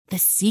The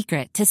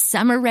secret to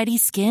summer-ready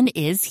skin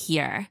is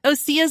here.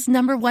 Osea's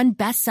 #1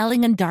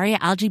 best-selling Undaria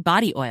Algae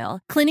Body Oil,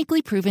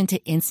 clinically proven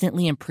to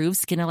instantly improve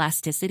skin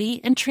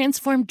elasticity and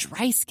transform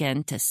dry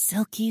skin to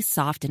silky,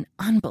 soft, and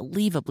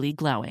unbelievably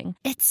glowing.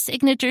 Its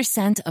signature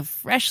scent of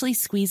freshly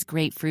squeezed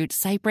grapefruit,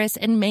 cypress,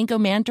 and mango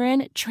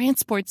mandarin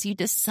transports you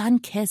to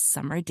sun-kissed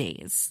summer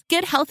days.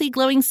 Get healthy,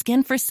 glowing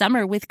skin for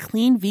summer with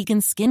clean vegan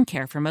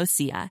skincare from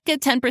Osea.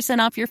 Get 10%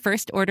 off your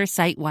first order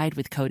site-wide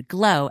with code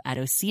GLOW at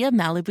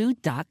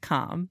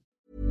OseaMalibu.com.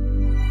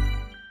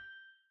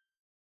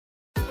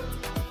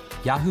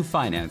 Yahoo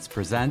Finance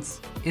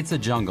presents It's a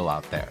Jungle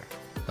Out There,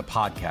 the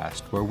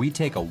podcast where we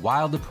take a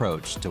wild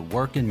approach to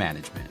work and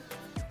management.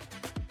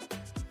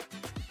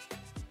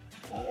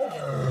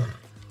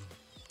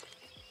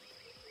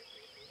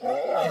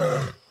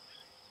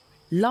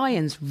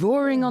 Lions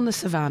roaring on the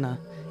savannah.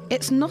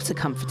 It's not a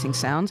comforting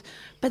sound,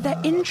 but they're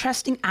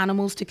interesting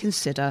animals to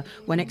consider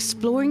when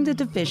exploring the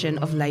division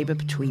of labour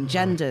between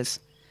genders.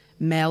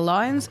 Male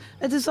lions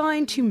are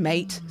designed to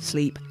mate,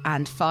 sleep,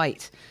 and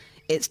fight.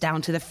 It's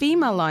down to the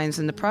female lions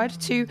in the pride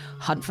to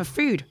hunt for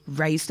food,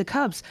 raise the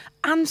cubs,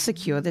 and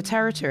secure the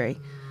territory.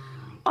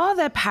 Are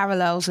there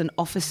parallels in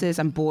offices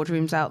and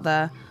boardrooms out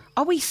there?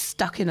 Are we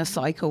stuck in a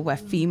cycle where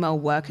female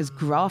workers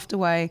graft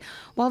away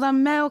while their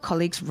male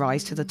colleagues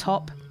rise to the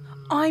top?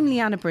 I'm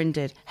Leanna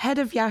Brinded, head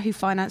of Yahoo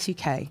Finance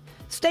UK.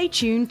 Stay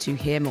tuned to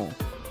hear more.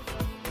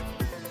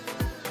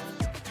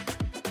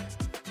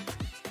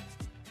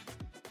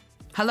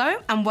 Hello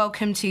and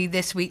welcome to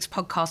this week's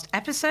podcast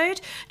episode.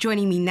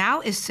 Joining me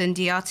now is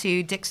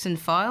Sundiatu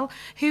Dixon-File,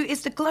 who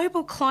is the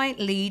global client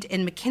lead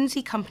in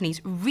McKinsey & Company's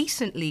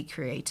recently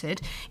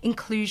created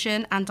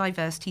Inclusion and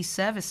Diversity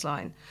service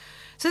line.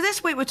 So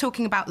this week we're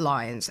talking about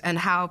lions and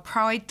how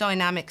pride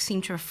dynamics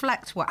seem to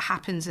reflect what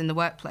happens in the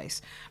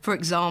workplace. For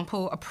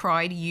example, a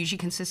pride usually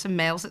consists of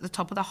males at the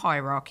top of the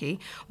hierarchy,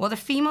 while the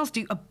females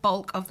do a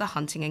bulk of the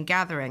hunting and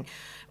gathering.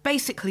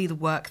 Basically the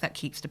work that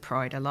keeps the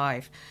pride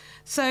alive.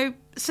 So,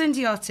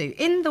 Sundiatu,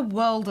 in the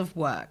world of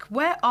work,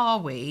 where are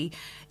we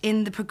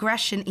in the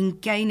progression in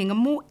gaining a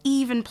more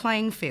even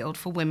playing field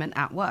for women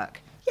at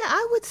work? Yeah,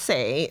 I would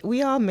say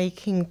we are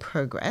making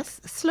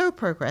progress, slow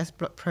progress,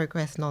 but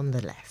progress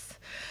nonetheless.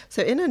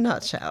 So in a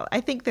nutshell,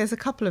 I think there's a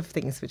couple of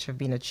things which have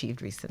been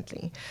achieved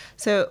recently.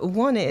 So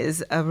one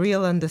is a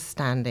real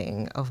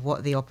understanding of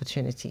what the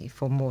opportunity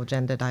for more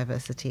gender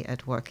diversity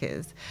at work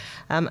is.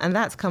 And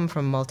that's come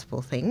from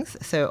multiple things.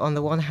 So on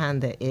the one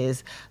hand, there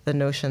is the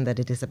notion that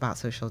it is about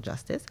social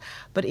justice,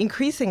 but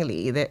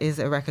increasingly there is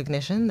a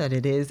recognition that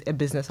it is a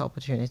business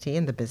opportunity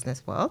in the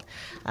business world.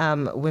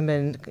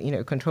 Women,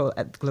 control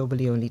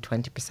globally only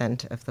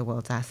 20% of the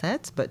world's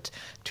assets, but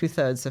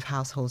 2/3 of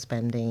household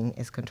spending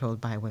is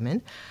controlled by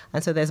women.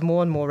 And so there's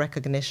more and more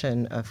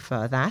recognition of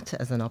that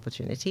as an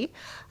opportunity.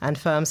 And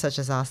firms such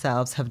as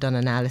ourselves have done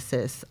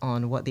analysis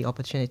on what the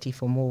opportunity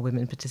for more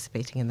women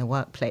participating in the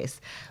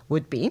workplace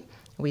would be.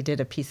 We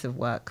did a piece of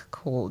work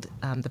called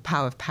The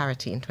Power of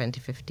Parity in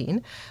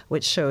 2015,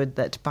 which showed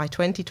that by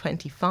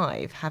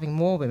 2025, having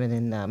more women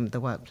in the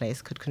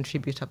workplace could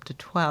contribute up to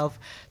 12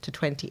 to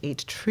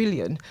 28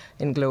 trillion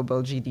in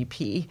global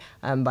GDP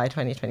by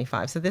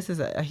 2025. So this is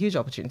a huge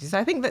opportunity. So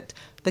I think that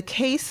the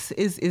case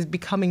is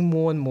becoming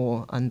more and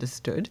more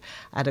understood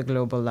at a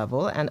global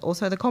level and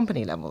also at the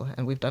company level.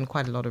 And we've done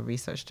quite a lot of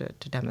research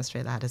to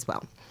demonstrate that as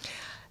well.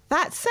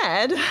 That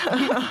said,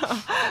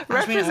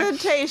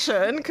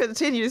 representation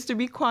continues to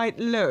be quite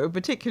low,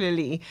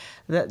 particularly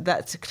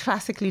that's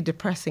classically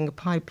depressing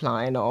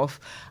pipeline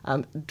of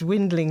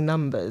dwindling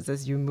numbers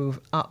as you move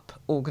up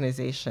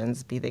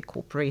organizations, be they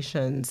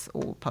corporations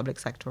or public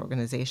sector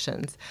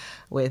organizations,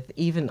 with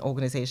even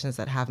organizations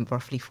that have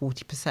roughly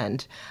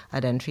 40%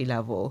 at entry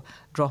level,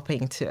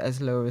 dropping to as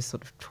low as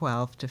sort of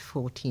 12 to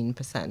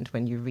 14%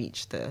 when you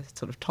reach the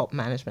sort of top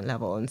management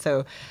level. And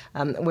so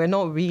we're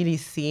not really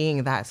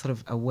seeing that sort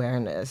of awareness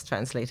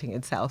translating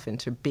itself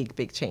into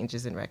big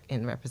changes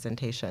in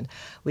representation.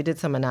 We did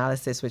some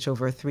analysis which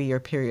over a 3-year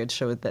period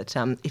showed that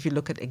if you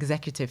look at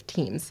executive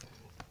teams,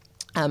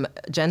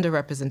 gender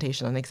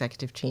representation on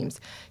executive teams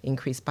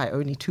increased by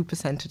only 2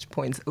 percentage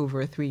points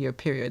over a 3-year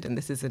period, and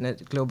this is in a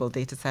global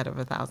data set of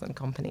 1,000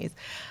 companies.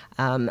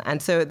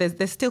 And so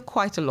there's still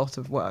quite a lot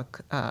of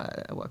work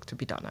to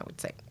be done, I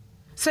would say.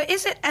 So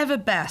is it ever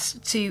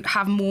best to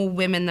have more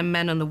women than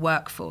men on the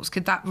workforce?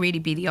 Could that really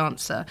be the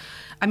answer?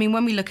 I mean,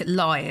 when we look at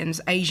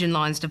lions, Asian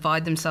lions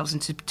divide themselves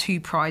into 2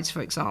 prides,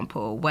 for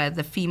example, where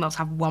the females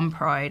have one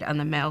pride and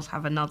the males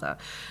have another.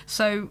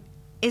 So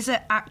is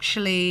it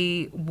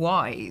actually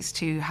wise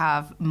to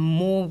have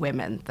more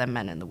women than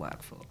men in the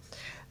workforce?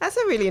 That's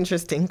a really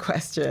interesting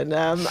question.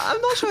 I'm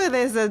not sure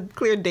there's a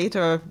clear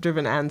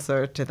data-driven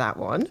answer to that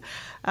one.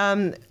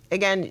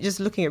 Again, just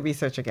looking at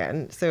research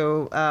again.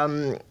 So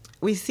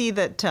we see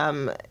that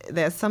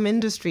there are some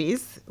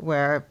industries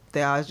where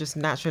there are just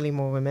naturally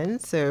more women.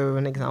 So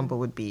an example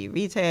would be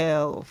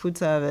retail or food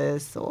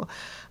service or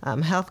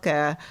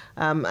healthcare,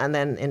 and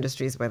then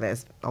industries where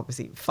there's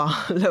obviously far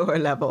lower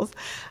levels.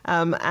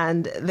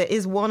 And there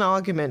is one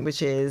argument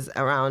which is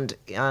around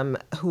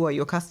who are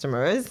your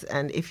customers,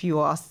 and if you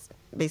are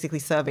basically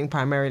serving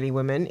primarily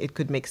women, it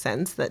could make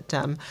sense that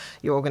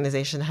your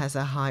organization has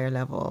a higher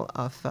level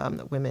of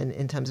women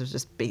in terms of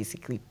just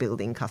basically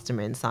building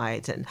customer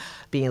insight and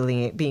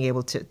being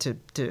able to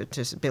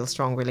build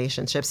strong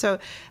relationships. So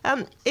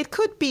it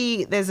could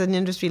be there's an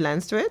industry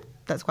lens to it.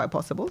 That's quite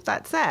possible.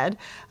 That said,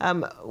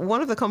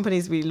 one of the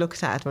companies we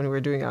looked at when we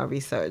were doing our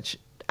research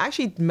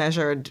actually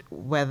measured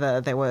whether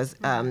there was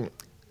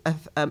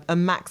a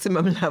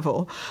maximum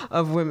level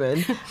of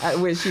women at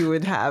which you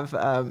would have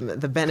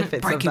the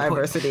benefits of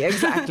diversity.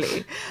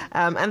 Exactly.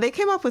 And they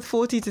came up with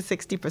 40 to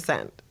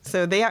 60%.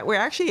 So we're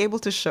actually able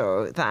to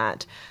show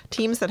that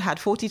teams that had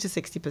 40 to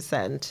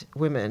 60%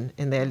 women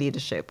in their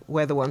leadership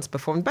were the ones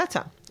performed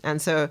better. And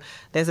so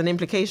there's an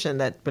implication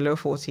that below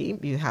 40,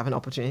 you have an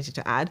opportunity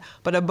to add,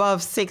 but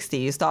above 60,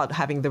 you start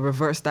having the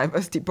reverse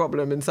diversity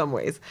problem in some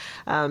ways.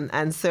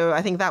 And so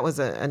I think that was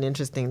an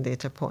interesting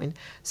data point.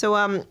 So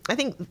I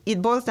think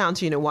it boils down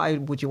to, why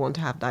would you want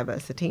to have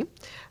diversity?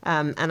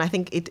 And I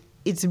think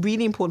it's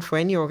really important for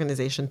any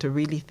organization to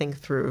really think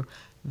through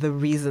the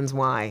reasons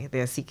why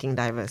they're seeking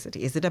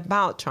diversity. Is it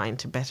about trying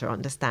to better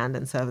understand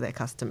and serve their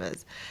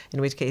customers, in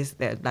which case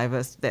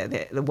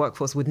the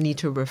workforce would need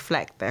to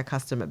reflect their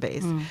customer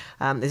base?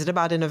 Is it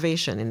about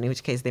innovation, in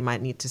which case they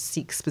might need to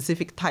seek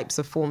specific types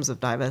of forms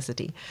of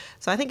diversity?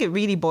 So I think it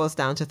really boils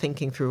down to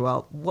thinking through,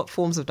 well, what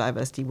forms of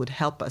diversity would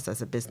help us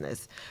as a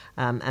business?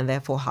 And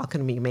therefore, how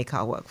can we make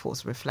our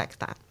workforce reflect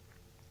that?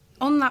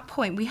 On that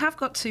point, we have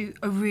got to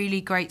a really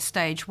great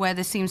stage where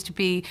there seems to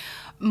be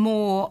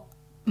more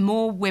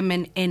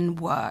women in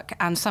work,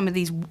 and some of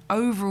these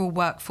overall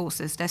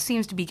workforces, there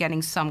seems to be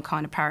getting some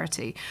kind of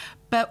parity.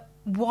 But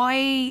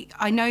why?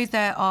 I know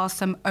there are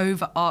some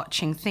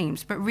overarching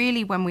themes, but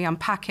really when we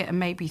unpack it, and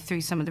maybe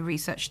through some of the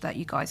research that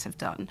you guys have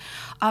done,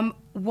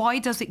 why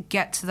does it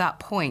get to that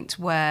point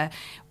where,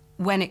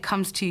 when it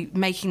comes to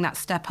making that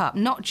step up,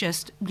 not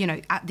just,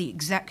 at the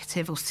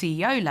executive or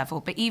CEO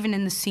level, but even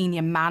in the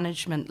senior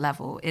management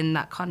level, in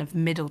that kind of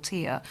middle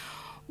tier,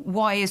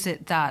 why is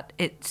it that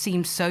it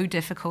seems so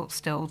difficult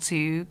still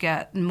to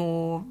get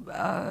more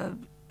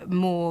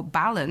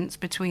balance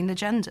between the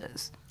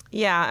genders?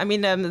 Yeah, I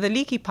mean, the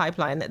leaky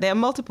pipeline, there are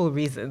multiple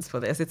reasons for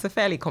this. It's a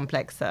fairly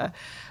complex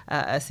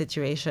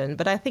situation,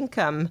 but I think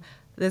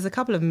there's a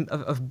couple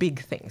of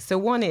big things. So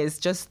one is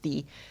just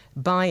the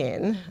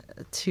buy-in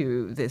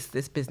to this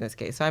business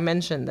case. So I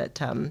mentioned that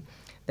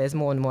there's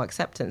more and more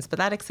acceptance, but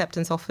that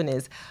acceptance often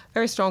is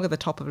very strong at the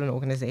top of an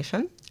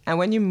organization. And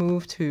when you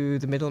move to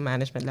the middle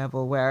management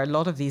level, where a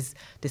lot of these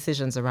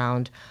decisions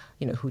around,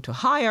 who to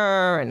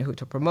hire and who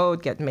to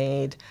promote get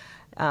made,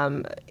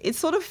 it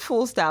sort of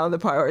falls down the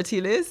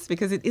priority list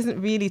because it isn't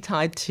really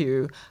tied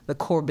to the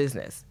core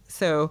business.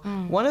 So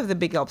one of the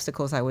big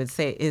obstacles, I would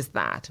say, is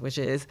that, which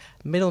is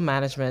middle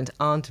management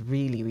aren't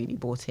really, really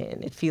bought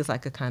in. It feels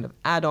like a kind of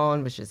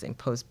add-on, which is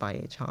imposed by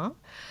HR.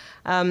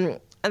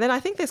 And then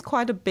I think there's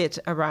quite a bit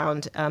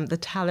around the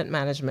talent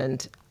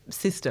management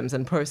systems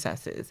and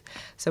processes.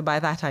 So by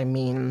that I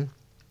mean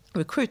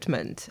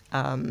recruitment,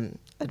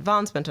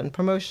 advancement and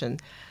promotion.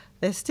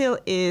 There still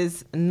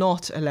is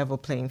not a level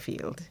playing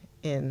field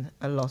in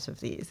a lot of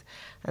these.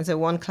 And so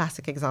one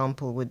classic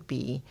example would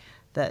be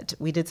that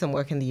we did some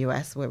work in the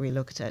US where we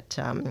looked at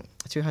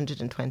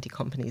 220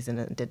 companies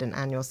and did an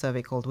annual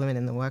survey called Women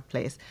in the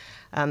Workplace,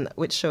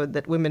 which showed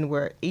that women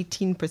were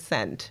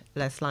 18%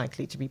 less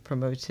likely to be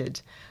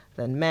promoted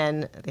than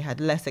men. They had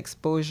less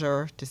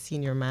exposure to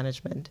senior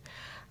management.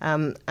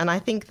 And I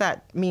think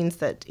that means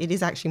that it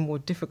is actually more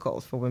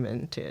difficult for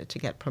women to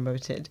get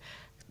promoted.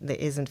 There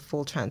isn't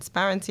full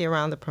transparency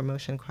around the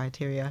promotion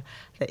criteria.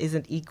 There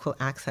isn't equal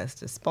access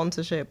to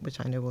sponsorship, which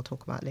I know we'll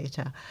talk about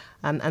later.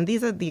 And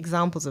these are the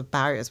examples of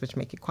barriers which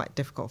make it quite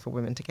difficult for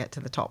women to get to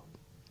the top.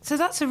 So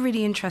that's a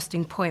really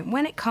interesting point.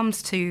 When it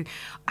comes to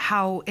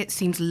how it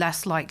seems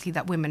less likely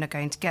that women are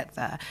going to get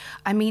there,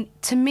 I mean,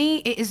 to me,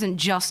 it isn't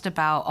just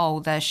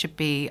about, there should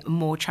be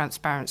more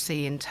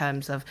transparency in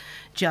terms of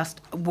just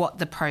what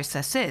the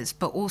process is,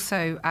 but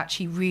also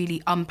actually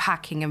really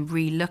unpacking and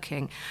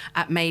re-looking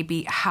at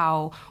maybe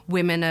how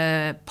women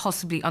are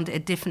possibly under a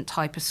different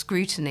type of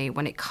scrutiny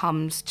when it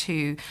comes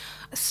to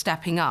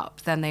stepping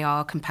up than they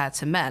are compared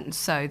to men.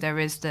 So there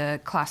is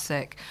the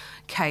classic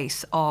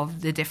case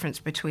of the difference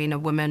between a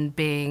woman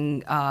being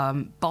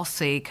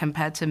bossy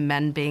compared to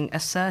men being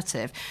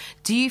assertive.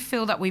 Do you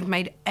feel that we've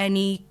made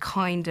any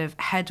kind of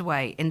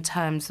headway in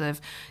terms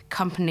of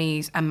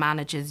companies and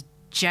managers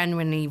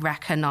genuinely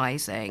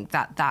recognizing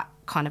that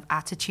kind of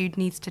attitude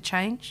needs to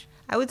change?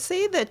 I would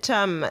say that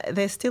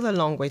there's still a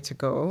long way to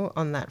go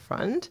on that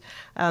front.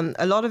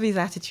 A lot of these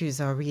attitudes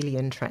are really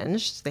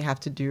entrenched. They have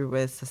to do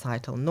with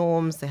societal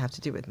norms. They have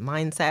to do with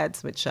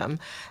mindsets, which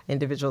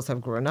individuals have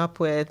grown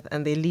up with.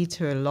 And they lead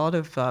to a lot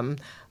of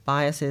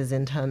biases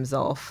in terms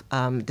of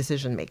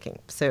decision making.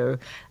 So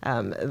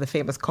the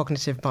famous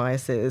cognitive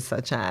biases,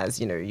 such as,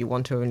 you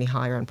want to only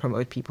hire and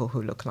promote people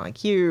who look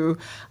like you,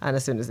 and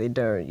as soon as they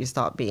don't, you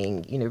start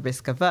being,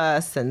 risk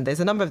averse. And there's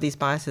a number of these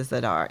biases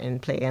that are in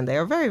play, and they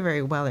are very,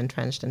 very well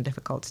entrenched and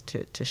difficult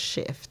to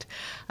shift.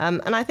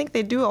 And I think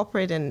they do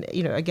operate in,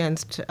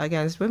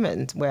 against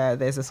women, where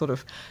there's a sort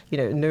of,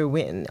 no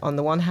win. On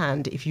the one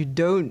hand, if you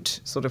don't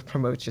sort of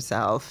promote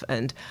yourself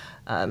and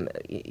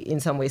in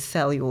some ways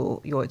sell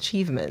your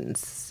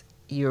achievements,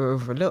 you're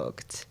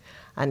overlooked.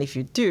 And if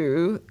you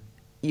do,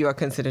 you are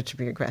considered to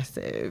be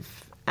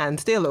aggressive and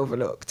still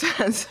overlooked.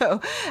 And so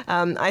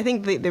I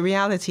think the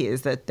reality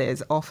is that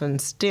there's often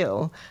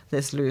still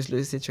this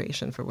lose-lose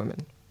situation for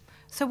women.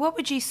 So what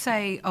would you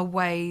say are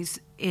ways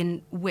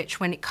in which,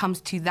 when it comes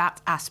to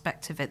that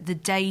aspect of it, the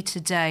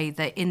day-to-day,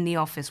 they're in the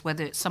office,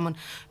 whether it's someone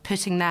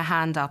putting their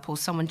hand up or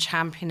someone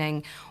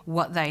championing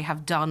what they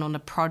have done on a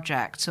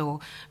project, or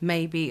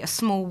maybe a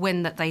small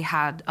win that they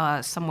had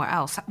somewhere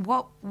else,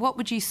 what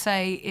would you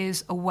say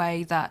is a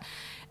way that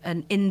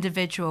an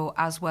individual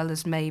as well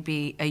as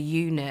maybe a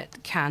unit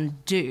can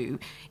do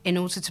in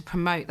order to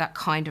promote that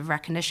kind of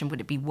recognition?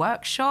 Would it be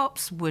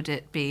workshops? Would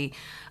it be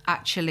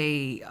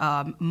actually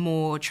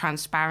more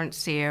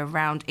transparency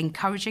around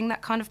encouraging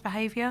that kind of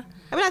behaviour?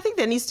 I think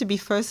there needs to be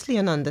firstly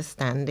an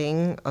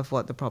understanding of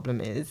what the problem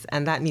is,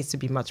 and that needs to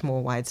be much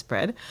more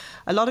widespread.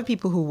 A lot of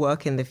people who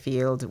work in the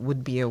field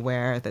would be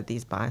aware that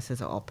these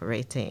biases are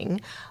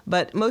operating,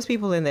 but most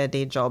people in their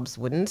day jobs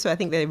wouldn't. So I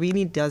think there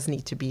really does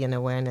need to be an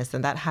awareness,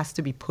 and that has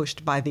to be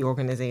pushed by the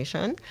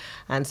organization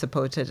and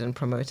supported and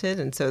promoted.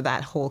 And so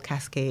that whole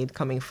cascade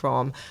coming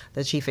from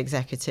the chief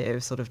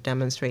executive sort of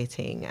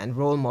demonstrating and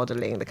role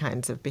modeling the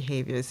kinds of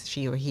behaviors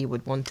she or he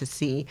would want to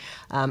see,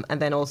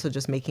 and then also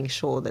just making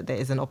sure that there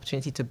is an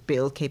opportunity to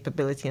build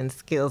capability and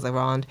skills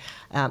around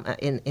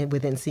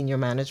within senior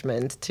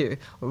management to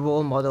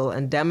role model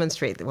and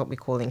demonstrate what we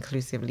call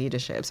inclusive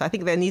leadership. So I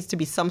think there needs to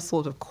be some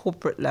sort of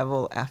corporate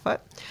level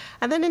effort.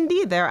 And then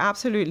indeed, there are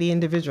absolutely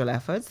individual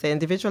efforts. The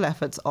individual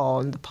efforts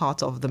on the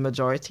part of the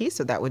majority,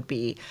 so that would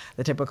be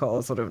the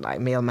typical sort of like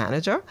male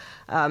manager,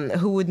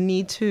 who would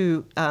need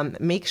to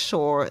make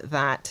sure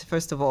that,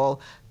 first of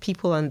all,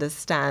 people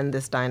understand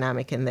this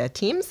dynamic in their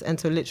teams, and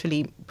so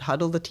literally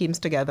huddle the teams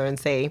together and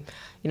say,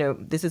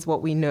 this is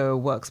what we know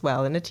works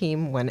well in a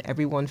team when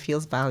everyone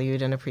feels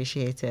valued and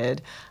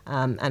appreciated,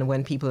 and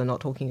when people are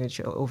not talking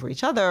over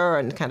each other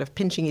and kind of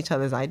pinching each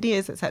other's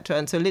ideas, etc.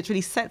 And so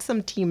literally set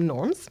some team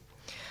norms.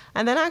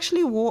 And then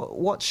actually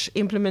watch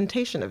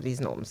implementation of these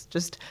norms.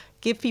 Just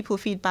give people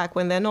feedback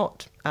when they're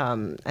not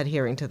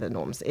adhering to the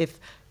norms. If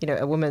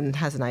a woman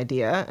has an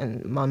idea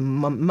and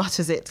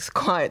mutters it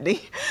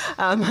quietly,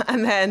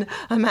 and then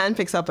a man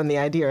picks up on the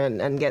idea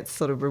and gets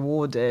sort of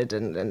rewarded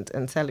and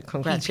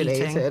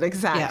congratulated.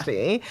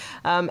 Exactly.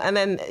 Yeah. And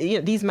then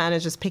these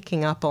managers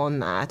picking up on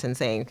that and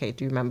saying, okay,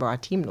 do you remember our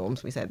team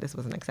norms? We said this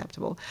wasn't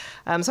acceptable.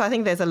 So I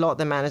think there's a lot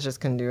the managers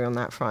can do on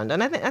that front.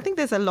 And I think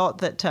there's a lot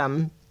that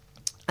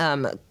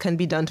can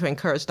be done to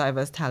encourage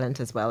diverse talent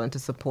as well, and to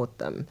support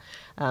them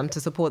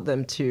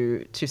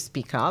to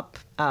speak up,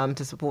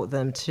 to support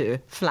them to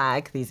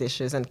flag these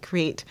issues and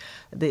create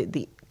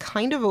the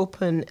kind of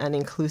open and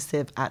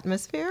inclusive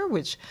atmosphere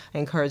which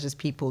encourages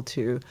people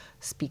to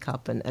speak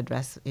up and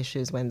address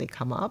issues when they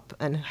come up,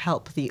 and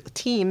help the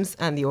teams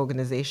and the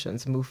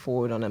organizations move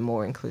forward on a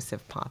more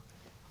inclusive path.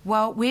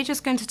 Well, we're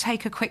just going to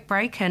take a quick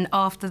break, and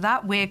after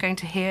that we're going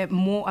to hear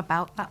more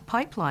about that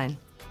pipeline.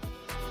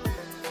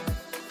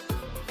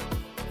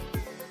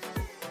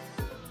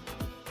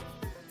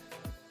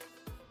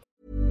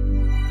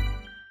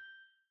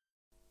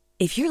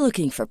 If you're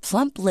looking for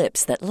plump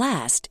lips that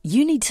last,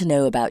 you need to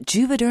know about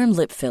Juvederm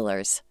lip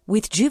fillers.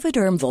 With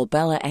Juvederm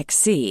Volbella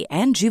XC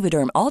and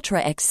Juvederm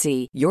Ultra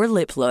XC, your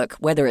lip look,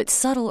 whether it's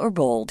subtle or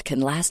bold, can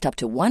last up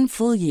to 1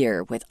 full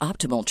year with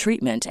optimal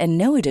treatment and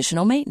no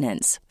additional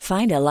maintenance.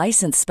 Find a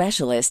licensed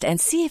specialist and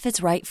see if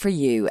it's right for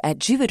you at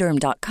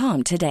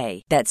Juvederm.com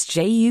today. That's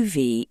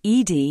JUVEDERM.com.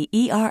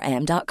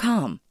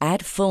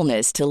 Add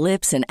fullness to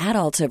lips in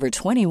adults over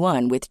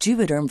 21 with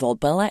Juvederm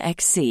Volbella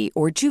XC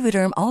or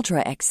Juvederm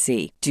Ultra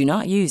XC. Do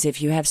not use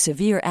if you have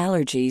severe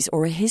allergies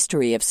or a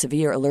history of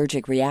severe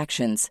allergic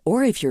reactions,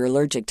 or if you're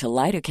allergic to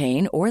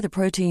lidocaine or the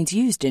proteins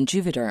used in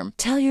Juvederm.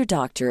 Tell your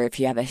doctor if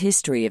you have a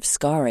history of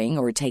scarring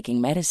or taking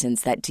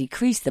medicines that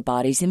decrease the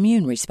body's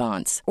immune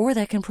response or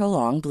that can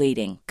prolong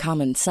bleeding.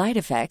 Common side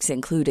effects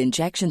include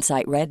injection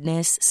site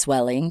redness,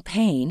 swelling,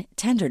 pain,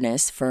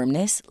 tenderness,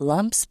 firmness,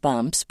 lumps,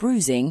 bumps,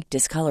 bruising,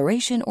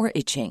 discoloration, or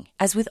itching.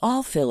 As with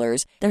all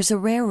fillers, there's a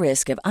rare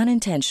risk of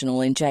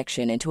unintentional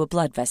injection into a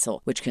blood vessel,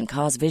 which can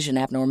cause vision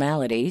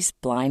abnormalities,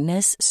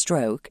 blindness,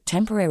 stroke,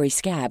 temporary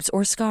scabs,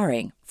 or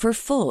scarring. For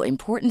full,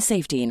 important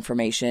safety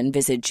information,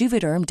 visit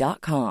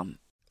Juvederm.com.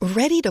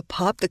 Ready to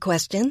pop the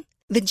question?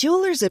 The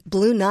jewelers at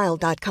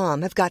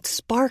BlueNile.com have got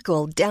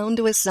sparkle down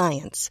to a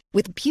science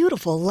with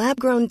beautiful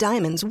lab-grown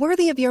diamonds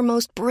worthy of your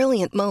most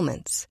brilliant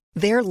moments.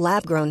 Their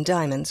lab-grown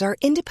diamonds are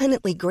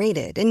independently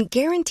graded and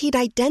guaranteed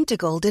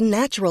identical to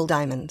natural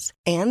diamonds,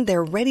 and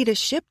they're ready to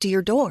ship to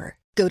your door.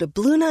 Go to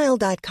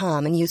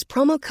BlueNile.com and use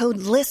promo code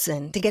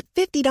LISTEN to get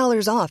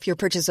 $50 off your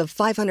purchase of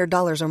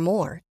 $500 or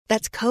more.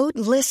 That's code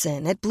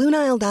LISTEN at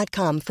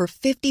BlueNile.com for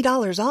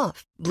 $50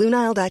 off.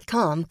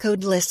 BlueNile.com,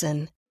 code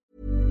LISTEN.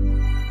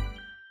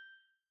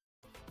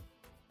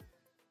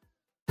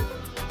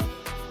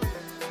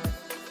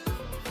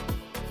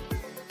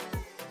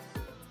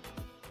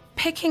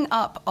 Picking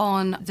up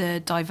on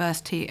the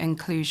diversity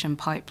inclusion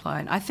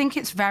pipeline, I think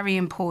it's very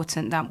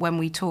important that when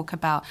we talk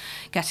about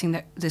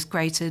getting this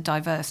greater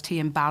diversity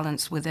and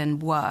balance within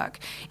work,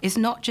 it's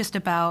not just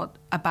about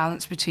a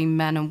balance between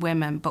men and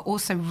women, but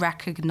also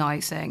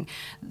recognizing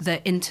the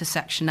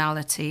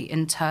intersectionality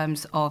in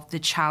terms of the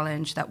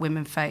challenge that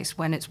women face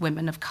when it's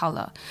women of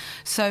color.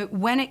 So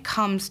when it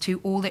comes to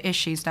all the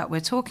issues that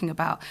we're talking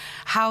about,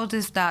 how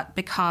does that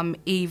become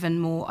even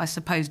more, I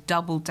suppose,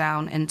 double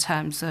down in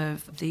terms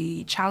of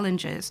the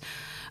challenges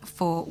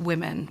for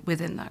women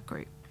within that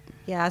group?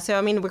 Yeah, so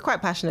I mean, we're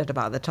quite passionate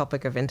about the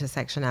topic of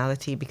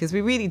intersectionality because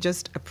we really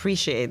just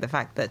appreciate the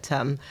fact that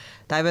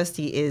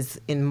diversity is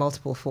in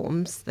multiple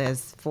forms.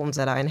 There's forms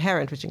that are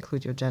inherent, which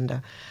include your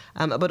gender,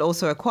 but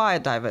also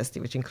acquired diversity,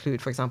 which include,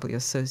 for example,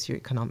 your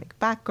socioeconomic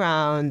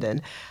background.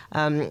 And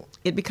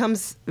it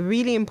becomes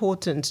really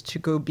important to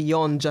go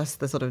beyond just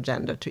the sort of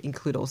gender to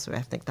include also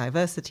ethnic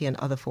diversity and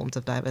other forms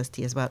of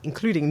diversity as well,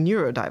 including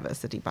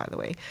neurodiversity, by the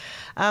way.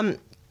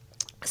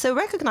 So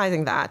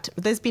recognizing that,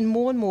 there's been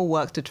more and more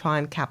work to try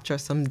and capture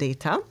some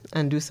data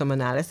and do some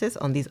analysis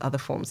on these other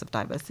forms of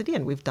diversity,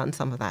 and we've done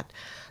some of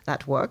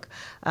that work,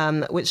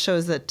 which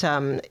shows that,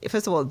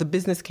 first of all, the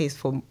business case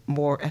for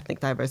more ethnic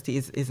diversity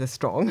is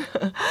strong.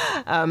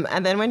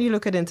 And then when you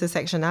look at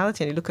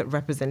intersectionality and you look at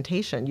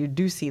representation, you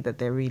do see that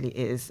there really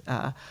is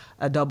a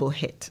double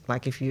hit,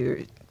 like if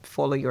you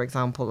follow your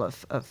example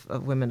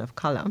of women of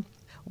color.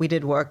 We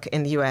did work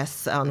in the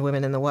US on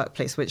women in the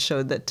workplace, which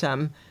showed that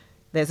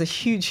there's a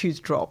huge,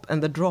 huge drop,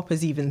 and the drop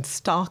is even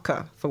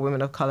starker for women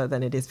of color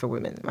than it is for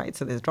women, right?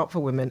 So there's a drop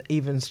for women,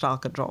 even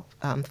starker drop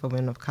for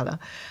women of color.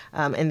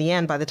 In the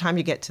end, by the time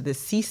you get to the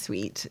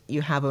C-suite,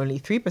 you have only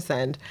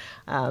 3%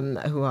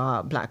 who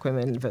are black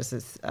women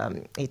versus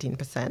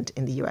 18%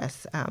 in the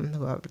US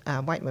who are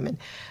white women.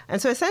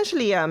 And so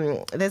essentially,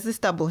 there's this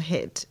double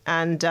hit,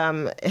 and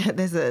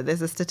there's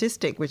a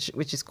statistic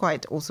which is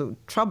quite also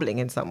troubling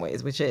in some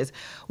ways, which is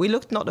we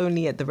looked not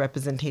only at the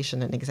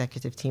representation in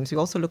executive teams, we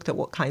also looked at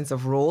what kinds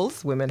of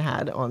roles women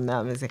had on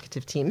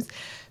executive teams,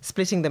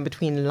 splitting them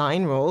between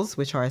line roles,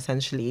 which are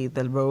essentially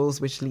the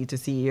roles which lead to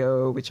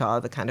CEO, which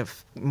are the kind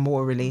of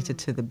more related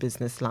to the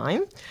business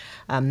line.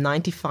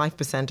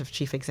 95% of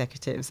chief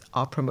executives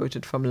are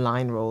promoted from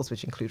line roles,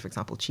 which include, for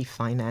example, chief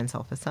finance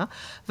officer,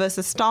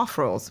 versus staff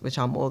roles, which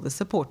are more the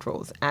support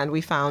roles. And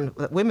we found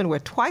that women were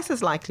twice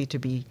as likely to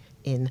be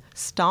in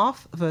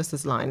staff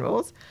versus line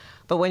roles.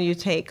 But when you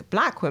take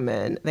black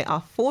women, they are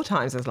 4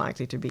 times as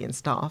likely to be in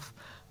staff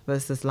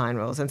versus line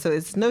roles. And so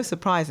it's no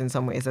surprise in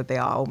some ways that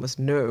there are almost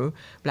no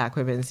black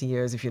women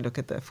CEOs if you look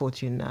at the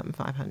Fortune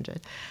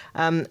 500.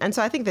 And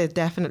so I think there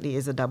definitely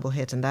is a double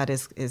hit, and that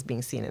is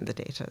being seen in the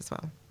data as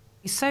well.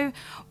 So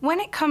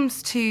when it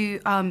comes to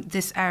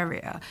this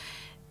area,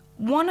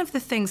 one of the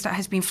things that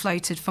has been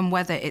floated from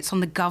whether it's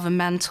on the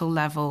governmental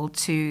level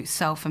to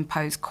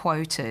self-impose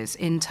quotas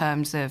in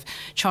terms of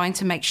trying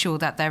to make sure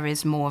that there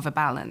is more of a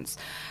balance.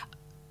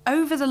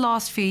 Over the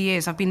last few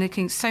years, I've been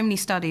looking at so many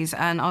studies,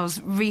 and I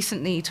was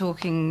recently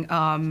talking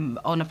on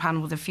a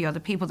panel with a few other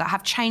people that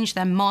have changed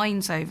their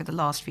minds over the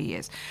last few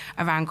years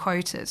around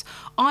quotas.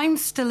 I'm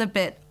still a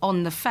bit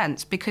on the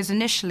fence because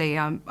initially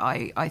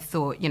I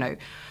thought,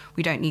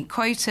 we don't need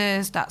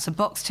quotas. That's a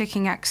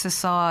box-ticking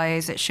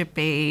exercise. It should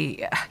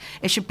be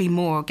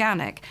more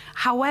organic.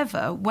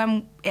 However,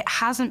 when it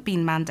hasn't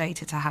been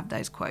mandated to have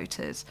those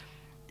quotas,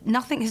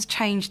 nothing has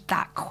changed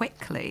that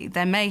quickly.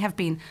 There may have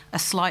been a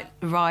slight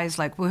rise,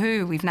 like,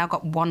 woohoo, we've now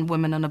got 1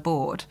 woman on a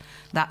board.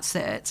 That's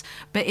it.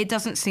 But it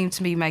doesn't seem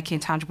to be making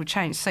a tangible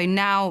change. So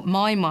now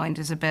my mind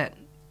is a bit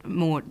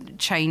more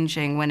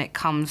changing when it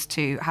comes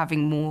to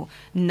having more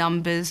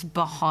numbers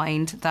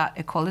behind that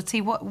equality.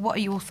 What are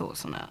your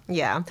thoughts on that?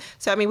 Yeah.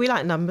 So, I mean, we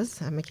like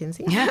numbers at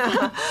McKinsey.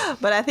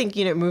 But I think,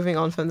 moving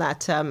on from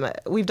that,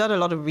 we've done a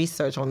lot of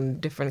research on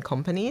different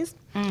companies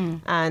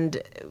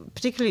and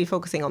particularly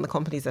focusing on the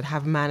companies that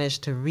have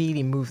managed to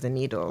really move the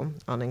needle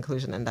on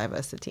inclusion and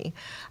diversity.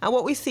 And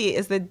what we see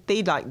is that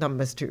they like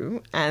numbers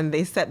too, and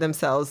they set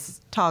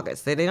themselves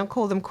targets. They don't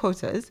call them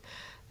quotas.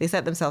 They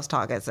set themselves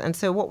targets. And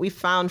so what we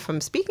found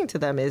from speaking to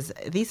them is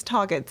these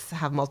targets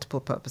have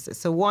multiple purposes.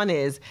 So one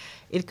is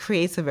it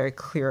creates a very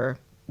clear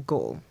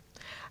goal.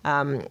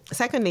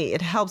 Secondly,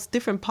 it helps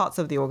different parts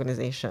of the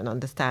organization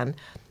understand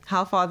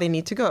how far they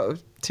need to go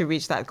to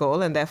reach that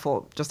goal, and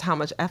therefore just how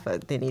much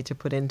effort they need to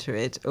put into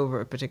it over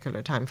a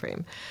particular time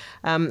frame.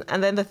 And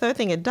then the third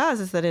thing it does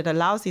is that it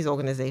allows these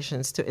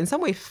organizations to in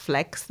some way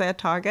flex their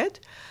target,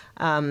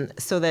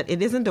 so that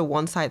it isn't a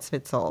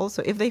one-size-fits-all.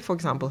 So if they, for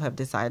example, have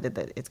decided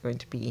that it's going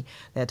to be,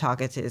 their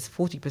target is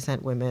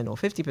 40% women or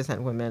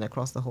 50% women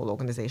across the whole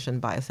organization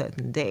by a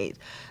certain date,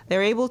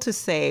 they're able to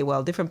say,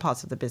 well, different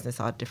parts of the business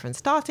are at different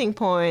starting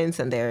points,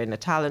 and they're in a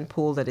talent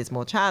pool that is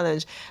more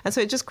challenged. And so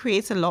it just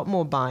creates a lot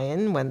more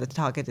buy-in when the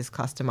target is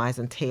customized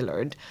and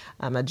tailored,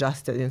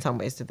 adjusted in some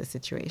ways to the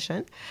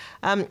situation.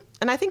 And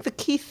I think the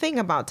key thing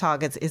about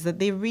targets is that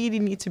they really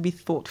need to be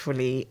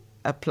thoughtfully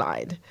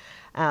applied.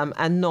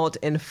 And not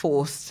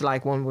enforced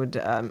like one would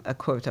a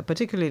quota,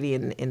 particularly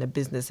in a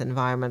business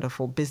environment or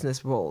for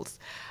business roles.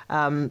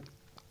 And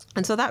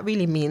so that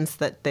really means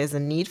that there's a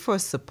need for a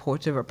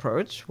supportive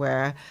approach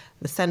where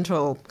the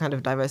central kind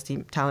of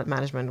diversity talent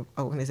management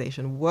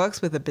organization works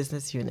with the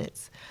business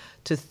units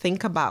to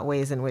think about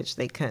ways in which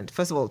they can,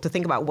 first of all, to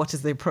think about what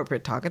is the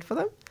appropriate target for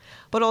them,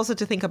 but also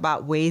to think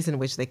about ways in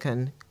which they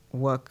can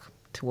work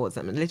towards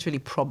them and literally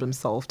problem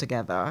solve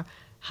together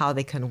how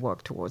they can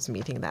work towards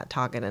meeting that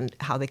target and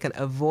how they can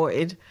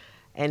avoid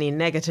any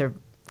negative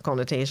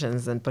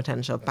connotations and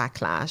potential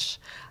backlash.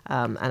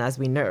 And as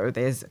we know,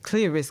 there's a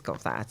clear risk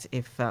of that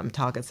if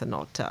targets are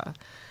not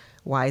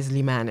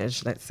wisely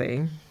managed, let's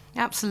say.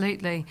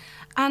 Absolutely.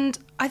 And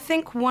I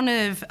think one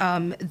of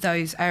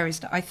those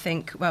areas that I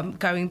think,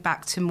 going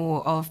back to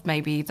more of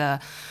maybe the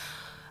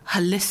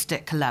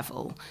holistic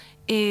level,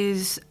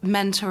 is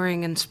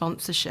mentoring and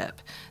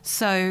sponsorship.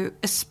 So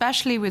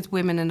especially with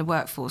women in the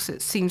workforce,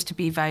 it seems to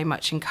be very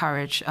much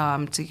encouraged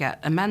to get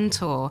a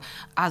mentor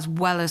as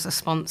well as a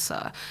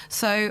sponsor.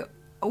 So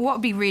what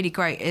would be really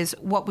great is,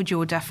 what would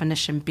your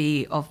definition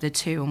be of the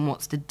two, and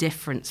what's the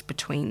difference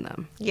between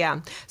them?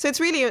 Yeah, so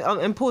it's really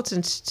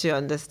important to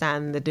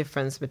understand the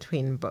difference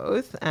between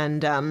both.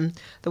 And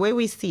the way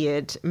we see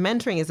it,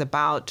 mentoring is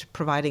about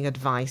providing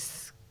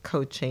advice,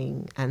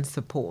 coaching and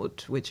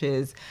support, which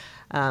is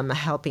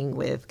helping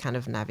with kind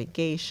of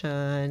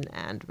navigation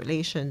and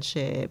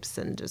relationships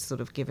and just sort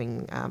of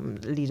giving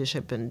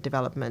leadership and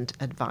development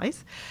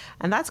advice.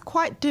 And that's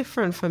quite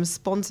different from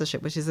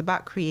sponsorship, which is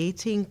about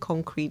creating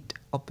concrete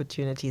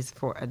opportunities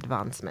for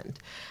advancement.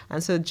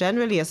 And so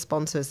generally a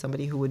sponsor is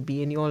somebody who would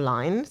be in your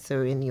line,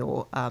 so in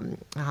your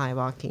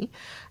hierarchy,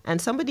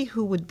 and somebody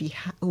who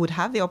would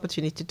have the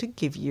opportunity to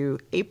give you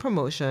a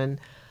promotion,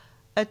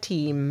 a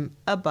team,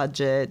 a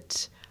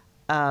budget,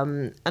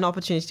 an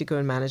opportunity to go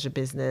and manage a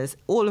business,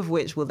 all of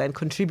which will then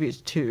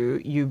contribute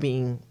to you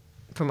being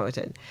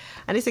promoted.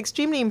 And it's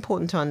extremely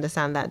important to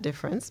understand that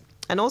difference,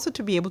 and also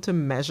to be able to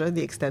measure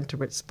the extent to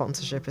which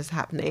sponsorship is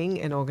happening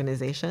in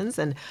organizations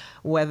and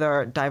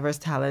whether diverse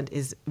talent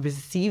is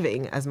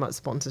receiving as much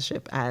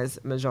sponsorship as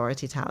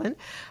majority talent.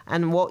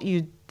 And what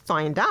you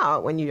find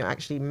out when you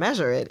actually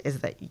measure it is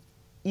that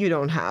you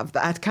don't have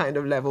that kind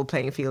of level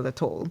playing field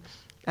at all.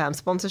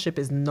 Sponsorship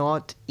is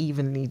not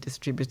evenly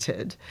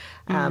distributed,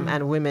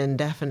 and women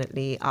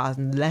definitely are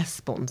less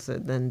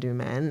sponsored than do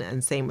men,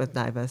 and same with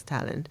diverse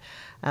talent.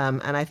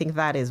 And I think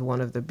that is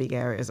one of the big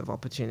areas of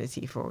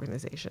opportunity for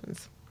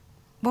organizations.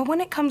 Well, when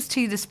it comes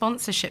to the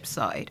sponsorship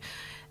side,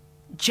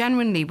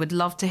 genuinely would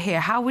love to hear,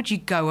 how would you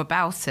go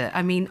about it?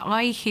 I mean,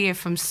 I hear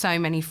from so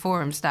many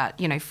forums that,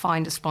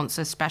 find a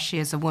sponsor, especially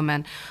as a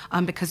woman,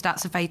 because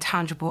that's a very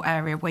tangible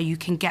area where you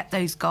can get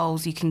those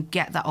goals, you can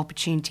get that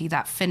opportunity,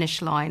 that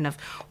finish line of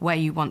where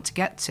you want to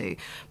get to.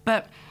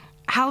 But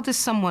how does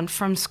someone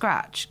from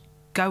scratch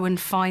go and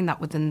find that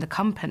within the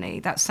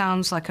company? That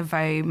sounds like a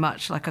very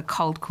much like a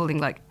cold calling,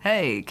 like,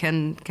 hey,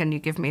 can you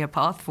give me a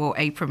path for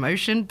a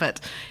promotion?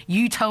 But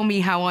you tell me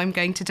how I'm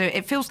going to do it.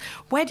 It feels,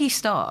 where do you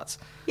start?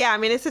 Yeah, I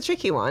mean, it's a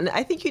tricky one.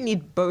 I think you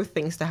need both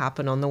things to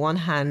happen. On the one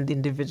hand,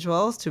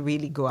 individuals to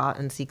really go out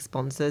and seek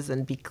sponsors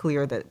and be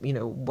clear that,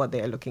 what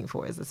they're looking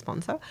for as a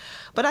sponsor.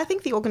 But I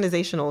think the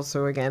organization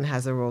also, again,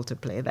 has a role to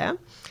play there.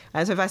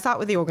 And so if I start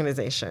with the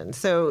organization,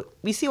 so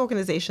we see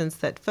organizations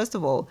that, first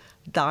of all,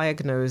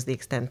 diagnose the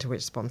extent to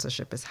which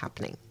sponsorship is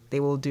happening.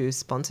 They will do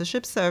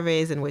sponsorship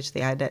surveys in which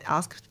they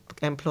ask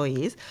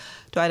employees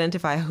to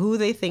identify who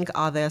they think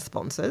are their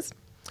sponsors,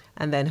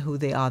 and then who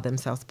they are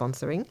themselves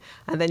sponsoring.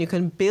 And then you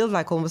can build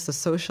like almost a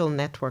social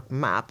network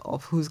map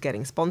of who's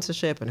getting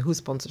sponsorship and who's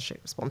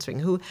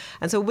sponsoring who.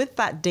 And so with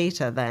that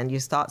data, then you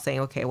start saying,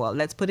 okay, well,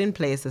 let's put in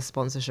place a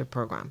sponsorship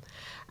program.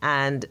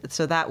 And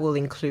so that will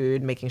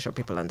include making sure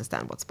people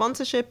understand what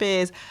sponsorship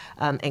is,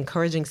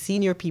 encouraging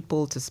senior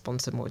people to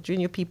sponsor more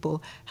junior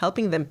people,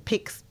 helping them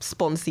pick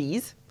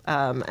sponsees.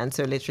 And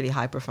so literally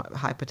high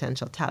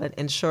potential talent,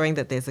 ensuring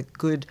that there's a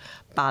good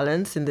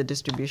balance in the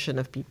distribution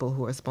of people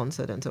who are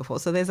sponsored and so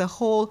forth. So there's a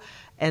whole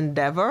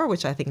endeavor,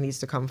 which I think needs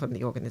to come from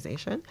the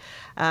organization.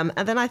 And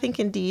then I think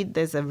indeed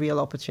there's a real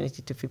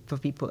opportunity for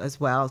people as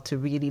well to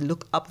really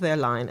look up their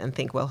line and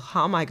think, well,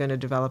 how am I going to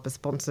develop a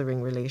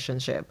sponsoring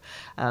relationship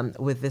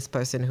with this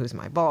person who's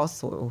my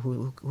boss or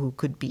who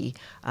could be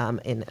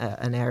in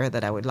an area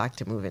that I would like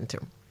to move into?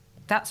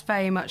 that's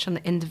very much on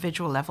the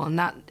individual level, and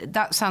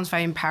that sounds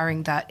very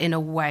empowering, that in a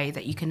way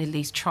that you can at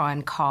least try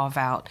and carve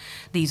out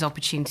these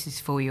opportunities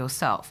for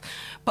yourself.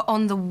 But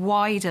on the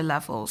wider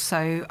level,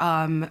 so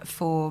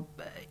for,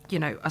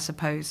 I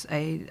suppose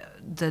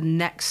the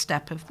next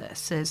step of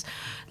this is,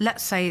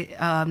 let's say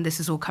this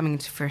is all coming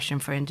into fruition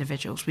for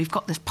individuals. We've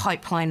got this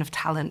pipeline of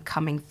talent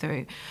coming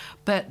through.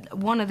 But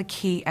one of the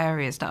key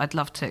areas that I'd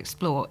love to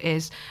explore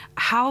is,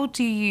 how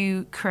do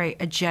you create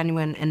a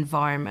genuine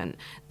environment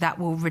that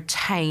will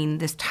retain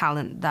this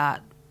talent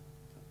that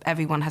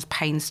everyone has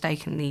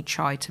painstakingly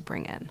tried to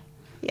bring in?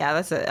 Yeah,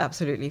 that's an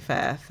absolutely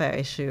fair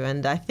issue.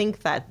 And I think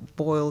that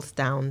boils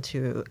down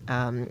to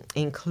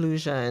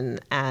inclusion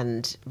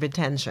and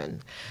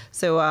retention.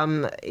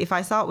 So if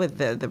I start with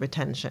the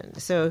retention,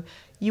 so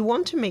you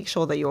want to make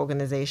sure that your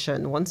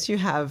organization, once you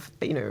have,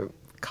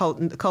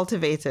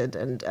 cultivated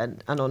and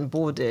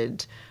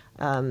onboarded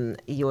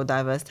your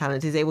diverse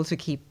talent, is able to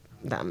keep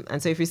them.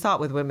 And so if you start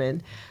with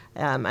women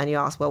and you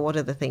ask, well, what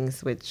are the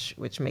things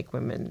which make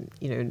women,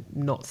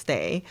 not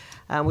stay?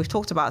 We've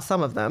talked about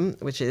some of them,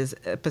 which is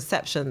a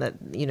perception that,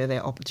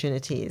 their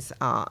opportunities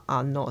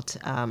are not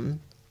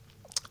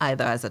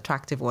either as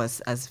attractive or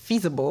as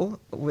feasible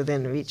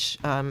within reach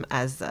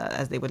as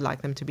they would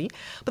like them to be.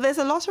 But there's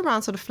a lot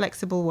around sort of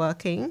flexible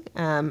working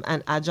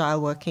and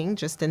agile working,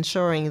 just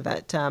ensuring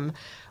that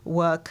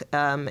work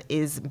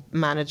is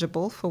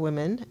manageable for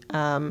women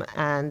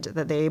and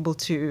that they're able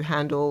to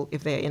handle,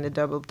 if they're in a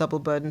double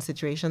burden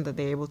situation, that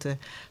they're able to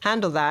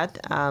handle that.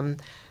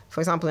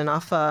 For example, in our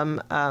firm,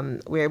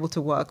 we're able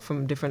to work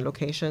from different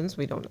locations.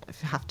 We don't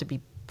have to be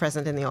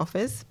present in the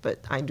office, but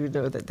I do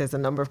know that there's a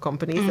number of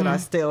companies that are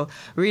still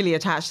really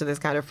attached to this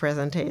kind of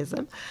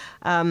presenteeism.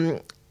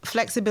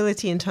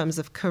 Flexibility in terms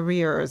of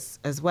careers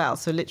as well.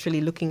 So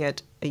literally looking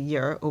at a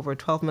year over a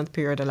 12-month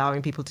period,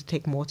 allowing people to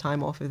take more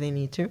time off if they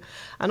need to.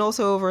 And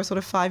also over a sort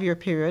of 5-year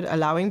period,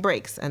 allowing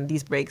breaks. And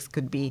these breaks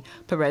could be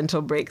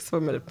parental breaks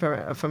for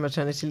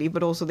maternity leave,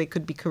 but also they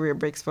could be career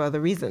breaks for other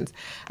reasons.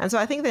 And so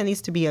I think there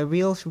needs to be a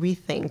real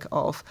rethink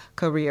of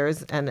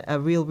careers and a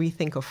real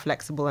rethink of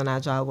flexible and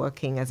agile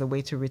working as a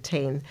way to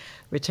retain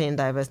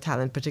diverse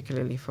talent,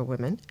 particularly for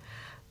women.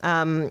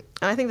 And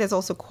I think there's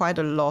also quite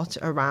a lot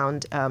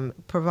around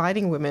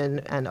providing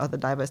women and other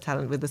diverse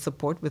talent with the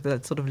support, with the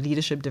sort of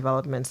leadership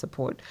development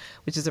support,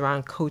 which is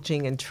around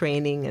coaching and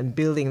training and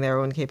building their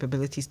own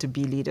capabilities to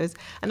be leaders,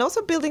 and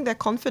also building their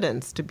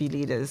confidence to be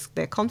leaders,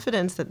 their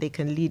confidence that they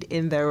can lead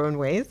in their own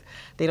ways.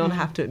 They don't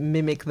have to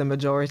mimic the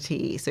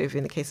majority. So if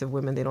in the case of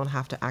women, they don't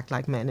have to act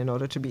like men in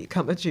order to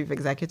become a chief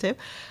executive.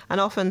 And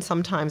often,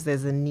 sometimes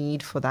there's a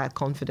need for that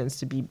confidence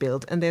to be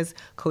built. And there's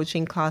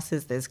coaching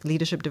classes, there's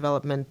leadership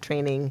development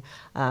training,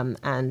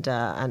 and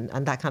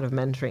that kind of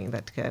mentoring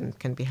that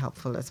can be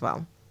helpful as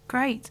well.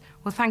 Great.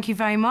 Well, thank you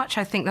very much.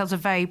 I think that was a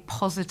very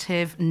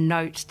positive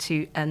note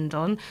to end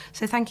on.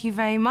 So thank you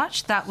very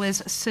much. That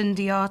was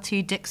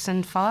Sundiata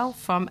Dixon-File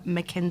from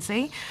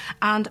McKinsey.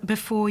 And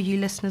before you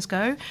listeners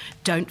go,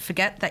 don't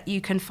forget that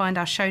you can find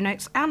our show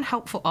notes and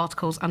helpful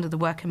articles under the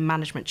Work and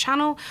Management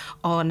channel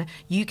on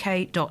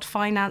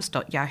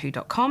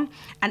uk.finance.yahoo.com.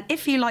 And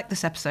if you like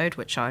this episode,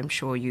 which I'm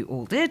sure you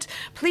all did,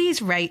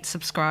 please rate,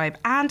 subscribe,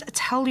 and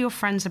tell your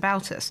friends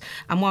about us.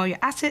 And while you're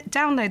at it,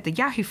 download the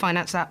Yahoo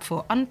Finance app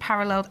for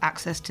unparalleled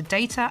access to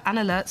data and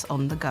alerts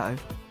on the go.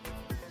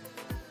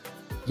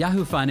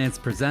 Yahoo Finance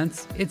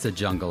presents It's a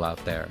Jungle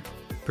Out There.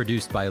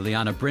 Produced by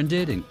Liana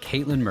Brinded and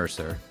Caitlin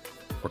Mercer.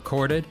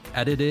 Recorded,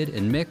 edited,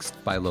 and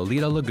mixed by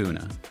Lolita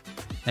Laguna.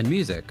 And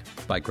music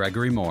by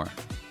Gregory Moore.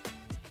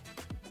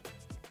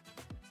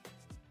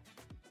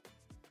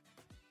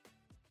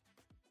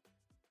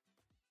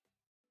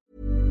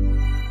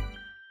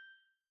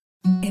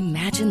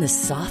 Imagine the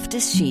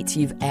softest sheets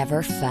you've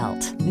ever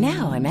felt.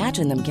 Now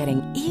imagine them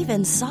getting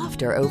even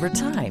softer over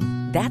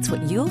time. That's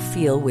what you'll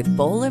feel with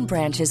Boll &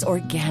 Branch's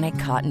organic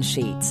cotton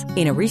sheets.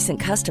 In a recent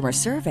customer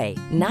survey,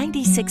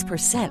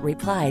 96%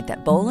 replied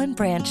that Boll &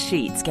 Branch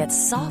sheets get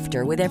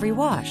softer with every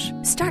wash.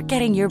 Start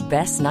getting your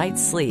best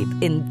night's sleep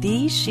in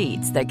these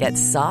sheets that get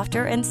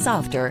softer and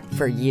softer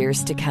for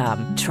years to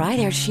come. Try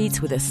their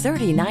sheets with a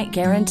 30-night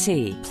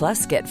guarantee.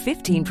 Plus, get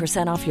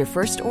 15% off your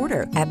first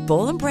order at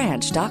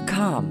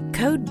bollandbranch.com.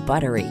 Code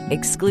BUTTERY.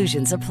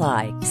 Exclusions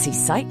apply. See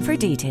site for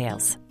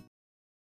details.